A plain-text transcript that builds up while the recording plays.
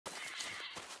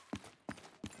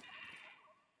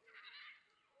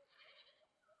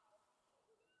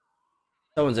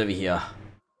Someone's over here.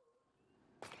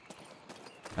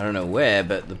 I don't know where,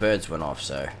 but the birds went off,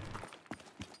 so.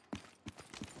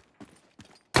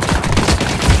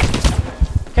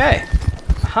 Okay.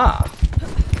 Aha.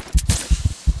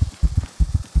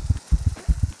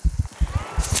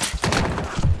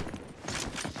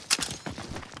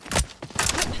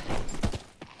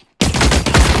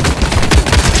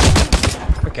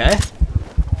 Okay.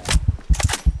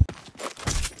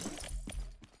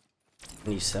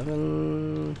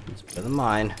 27. It's better than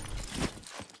mine.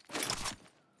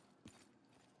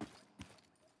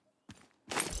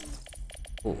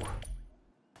 Ooh.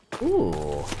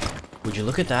 Ooh. Would you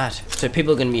look at that? So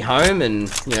people are gonna be home and,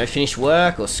 you know, finish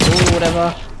work or school or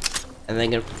whatever. And they're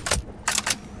gonna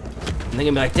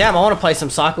be like, damn, I wanna play some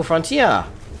Cycle Frontier.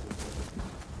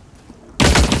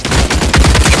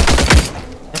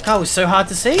 That car was so hard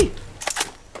to see.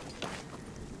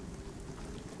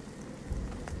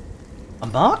 A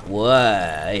mark? Whoa.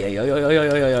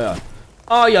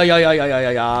 Oh, yeah.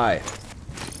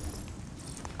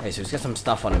 Hey, so he's got some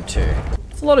stuff on him too.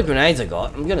 It's a lot of grenades I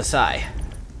got, I'm gonna say.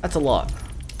 That's a lot.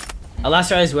 A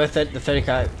lacerator is worth it, the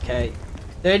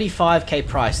 35k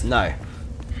price, no.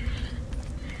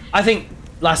 I think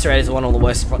lacerators are one of the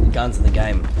worst guns in the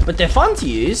game. But they're fun to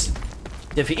use.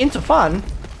 If you're into fun,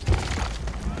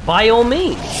 by all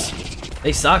means.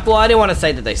 They suck? Well, I didn't want to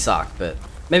say that they suck, but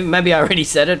maybe I already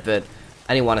said it, but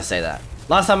I didn't want to say that.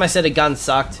 Last time I said a gun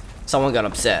sucked, someone got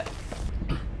upset.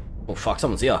 Oh fuck,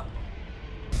 someone's here.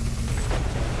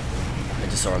 I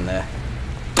just saw him there.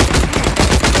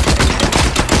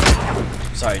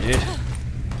 Sorry, dude.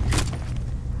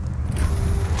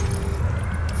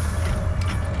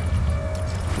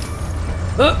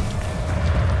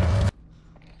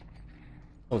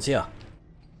 Someone's here.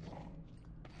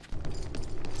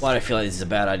 Why do I feel like this is a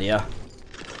bad idea?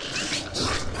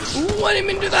 Ooh, I didn't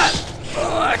mean to do that!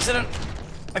 Oh, accident!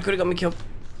 I could've got me killed.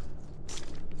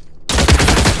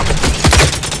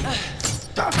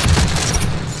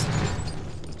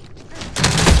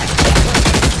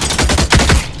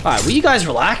 Alright, will you guys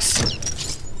relax?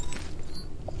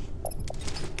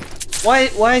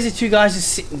 Why is it two guys just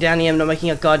sitting down here and not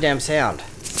making a goddamn sound?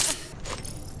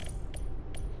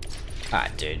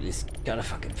 Alright, dude, he's got a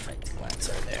fucking fake glance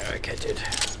over there. Okay, dude.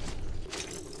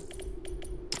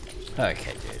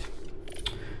 Okay, dude.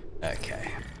 Okay.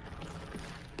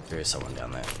 There is someone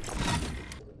down there.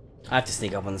 I have to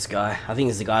sneak up on this guy. I think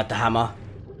it's the guy with the hammer.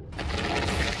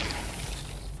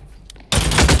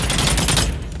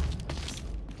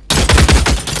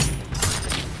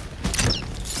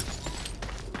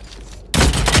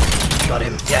 Got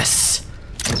him. Yes!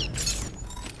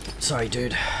 Sorry,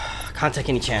 dude. Can't take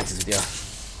any chances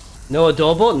with you. No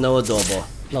adorable? No adorable.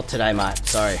 Not today, mate.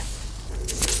 Sorry.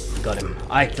 Got him.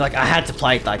 I had to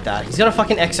play it like that. He's got a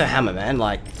fucking exo hammer, man.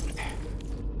 Like,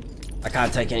 I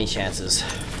can't take any chances.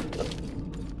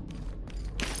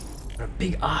 Got a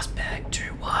big ass bag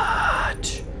too.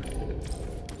 What?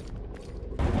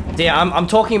 Yeah, I'm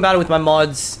talking about it with my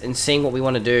mods and seeing what we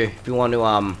want to do. If we want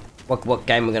to what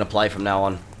game we're gonna play from now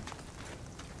on.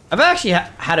 I've actually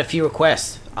had a few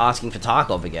requests asking for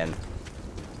Tarkov again.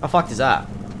 How fucked is that?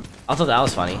 I thought that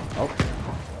was funny. Oh.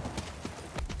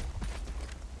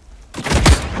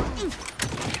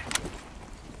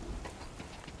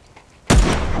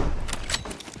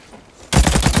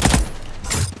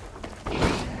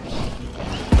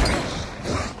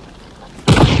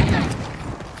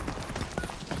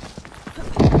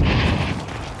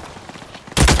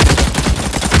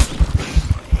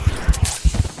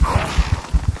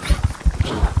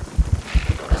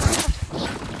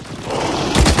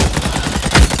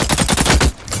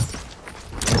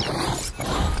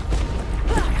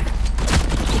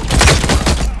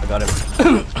 Got him.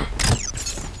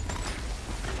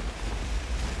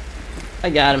 I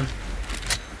got him.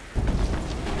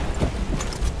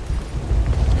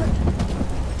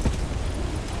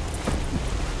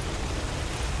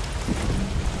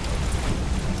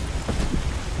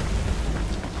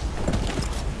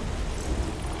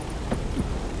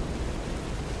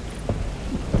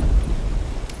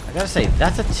 I gotta say,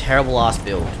 that's a terrible ass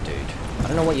build, dude. I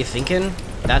don't know what you're thinking,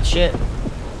 that shit,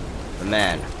 but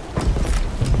man.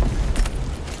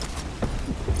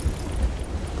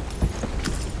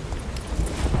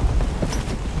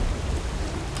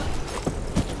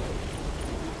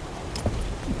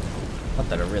 Not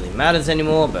that it really matters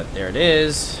anymore, but there it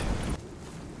is.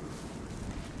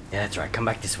 Yeah, that's right, come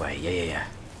back this way, yeah.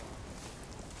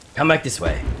 Come back this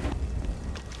way.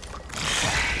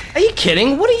 Are you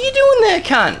kidding? What are you doing there,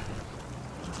 cunt?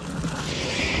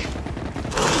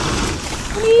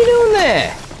 What are you doing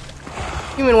there?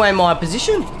 You in way my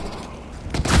position.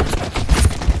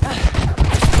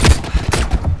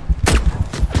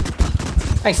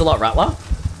 Thanks a lot, Rattler.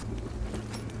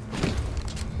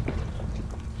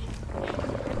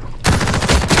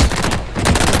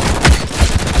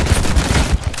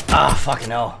 Ah, fucking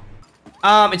hell.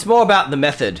 It's more about the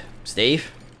method,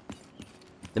 Steve.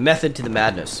 The method to the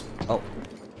madness. Oh.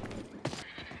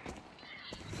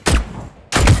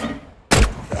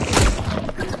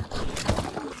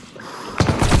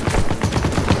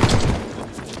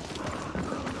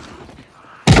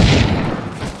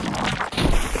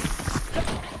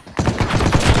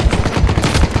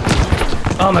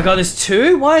 Oh my god, there's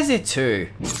two? Why is there two?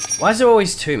 Why is there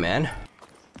always two, man?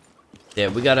 Yeah,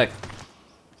 we gotta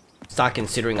start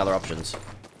considering other options.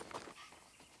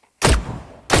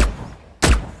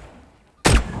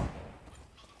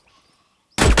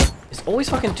 There's always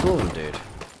fucking two of them, dude.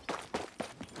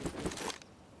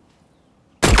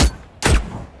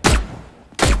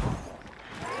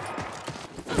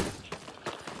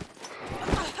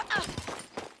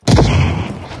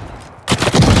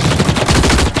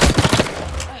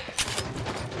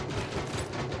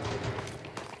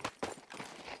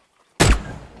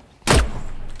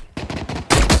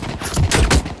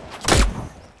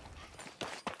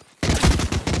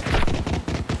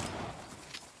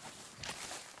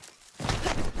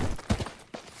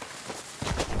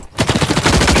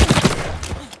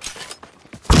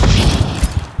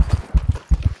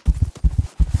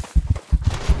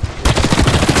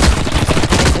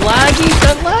 Laggy,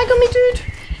 don't lag on me, dude.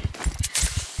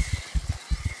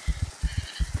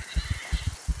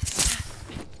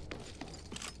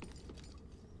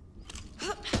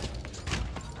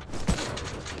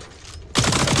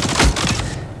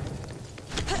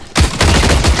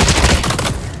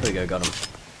 There we go, got him.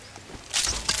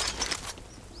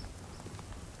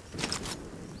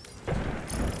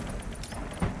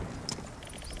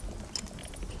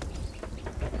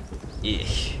 Yeah.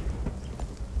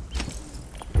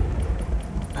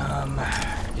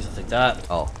 Guess I'll take that.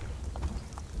 Oh.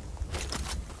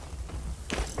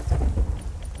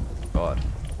 God.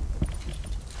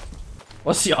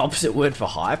 What's the opposite word for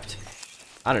hyped?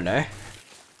 I don't know.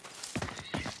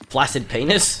 Flaccid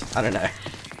penis? I don't know.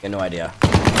 Got no idea.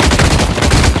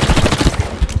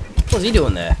 What's he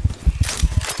doing there?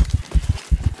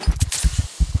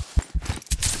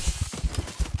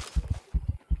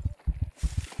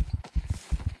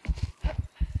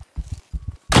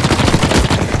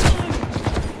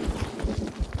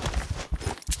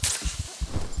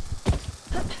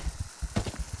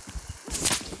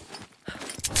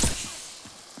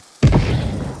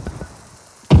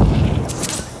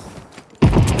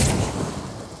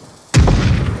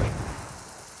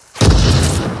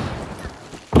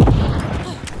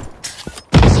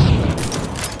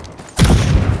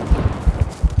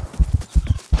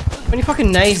 How many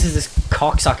fucking nades does this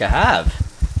cocksucker have?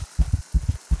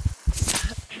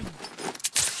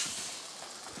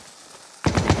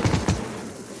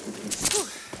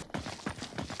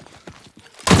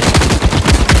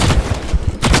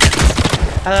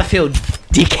 How does that feel,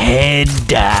 dickhead?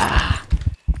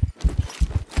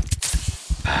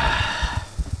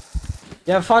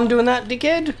 You have fun doing that,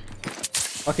 dickhead?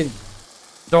 Fucking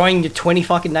throwing your 20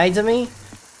 fucking nades at me?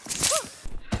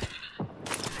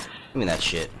 Give me that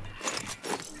shit.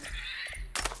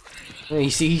 You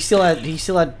see, he still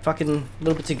had fucking a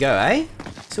little bit to go, eh?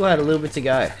 Still had a little bit to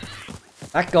go.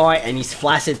 That guy and his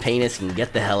flaccid penis can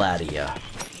get the hell out of here.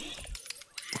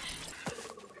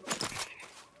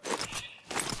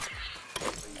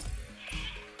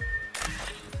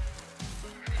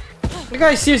 The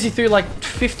guy seriously threw like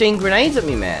 15 grenades at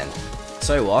me, man.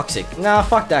 So woxic. Nah,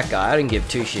 fuck that guy. I don't give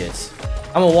two shits.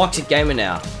 I'm a woxic gamer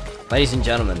now. Ladies and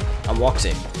gentlemen, I'm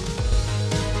woxic.